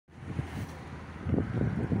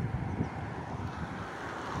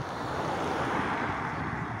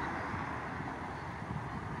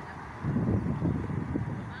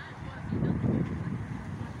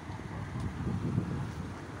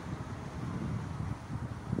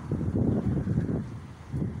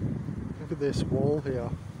this wall here.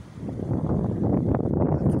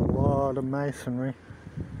 That's a lot of masonry.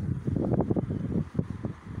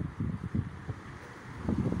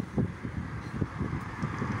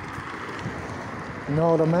 You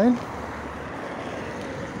know what I mean?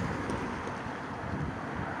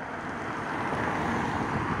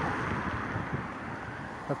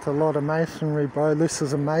 That's a lot of masonry, bro. This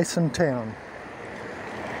is a mason town.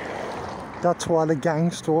 That's why the gang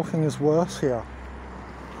stalking is worse here.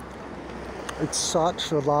 It's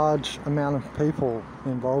such a large amount of people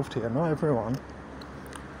involved here. Not everyone.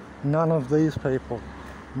 None of these people.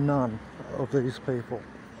 None of these people.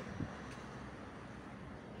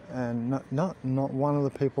 And not one of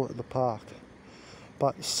the people at the park.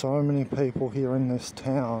 But so many people here in this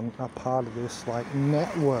town are part of this like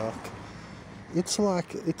network. It's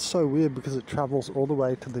so weird because it travels all the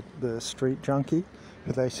way to the street junkie,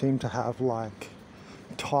 who they seem to have like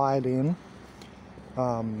tied in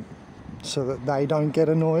so that they don't get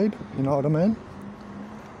annoyed, you know what I mean?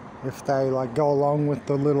 If they like go along with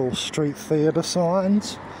the little street theatre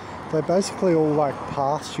signs, they basically all like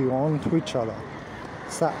pass you on to each other.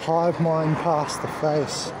 It's that hive mind past the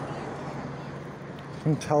face. You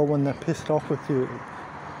can tell when they're pissed off with you.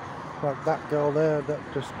 Like that girl there that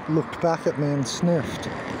just looked back at me and sniffed.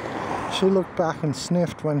 She looked back and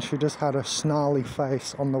sniffed when she just had a snarly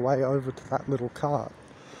face on the way over to that little cart.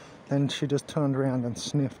 Then she just turned around and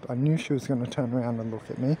sniffed. I knew she was going to turn around and look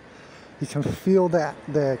at me. You can feel that,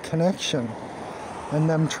 their connection, and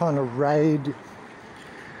them trying to raid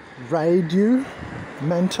you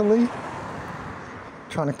mentally,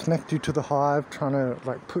 trying to connect you to the hive, trying to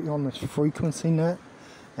like put you on this frequency net,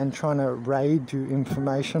 and trying to raid you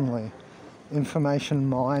information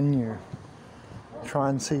mine you, try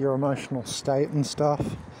and see your emotional state and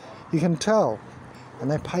stuff. You can tell, and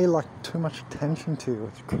they pay like too much attention to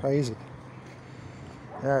you. It's crazy.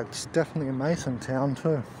 Yeah, it's definitely a Mason town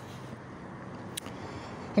too.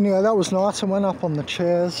 Anyway, that was nice. I went up on the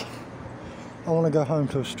chairs. I want to go home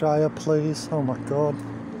to Australia, please. Oh my god.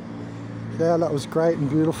 Yeah, that was great and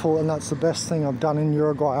beautiful, and that's the best thing I've done in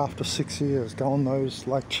Uruguay after 6 years. Go on those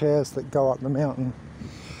like chairs that go up the mountain.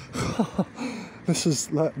 This is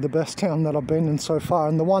the best town that I've been in so far.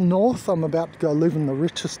 And the one north, I'm about to go live in the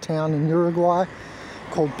richest town in Uruguay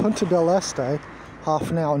called Punta del Este, half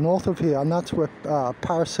an hour north of here, and that's where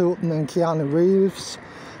Paris Hilton and Keanu Reeves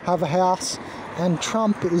have a house, and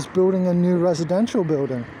Trump is building a new residential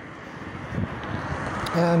building.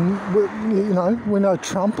 And we know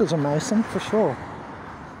Trump is a Mason for sure.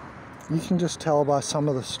 You can just tell by some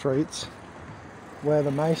of the streets where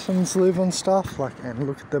the Masons live and stuff. Like, and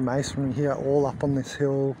look at the masonry here, all up on this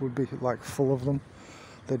hill would be like full of them.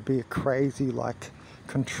 There'd be a crazy like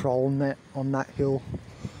control net on that hill.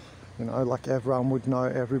 You know, like everyone would know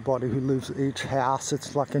everybody who lives at each house.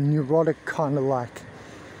 It's like a neurotic kind of like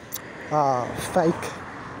fake,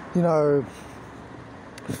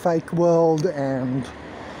 fake world, and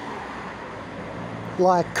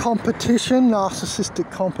like competition, narcissistic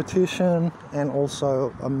competition, and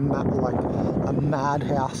also a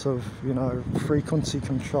madhouse of frequency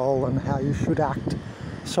control and how you should act,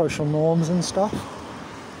 social norms and stuff.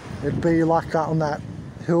 It'd be like that on that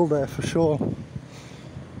hill there for sure.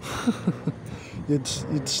 You'd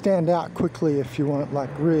stand out quickly if you weren't like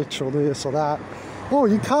rich or this or that. Oh,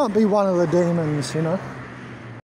 you can't be one of the demons,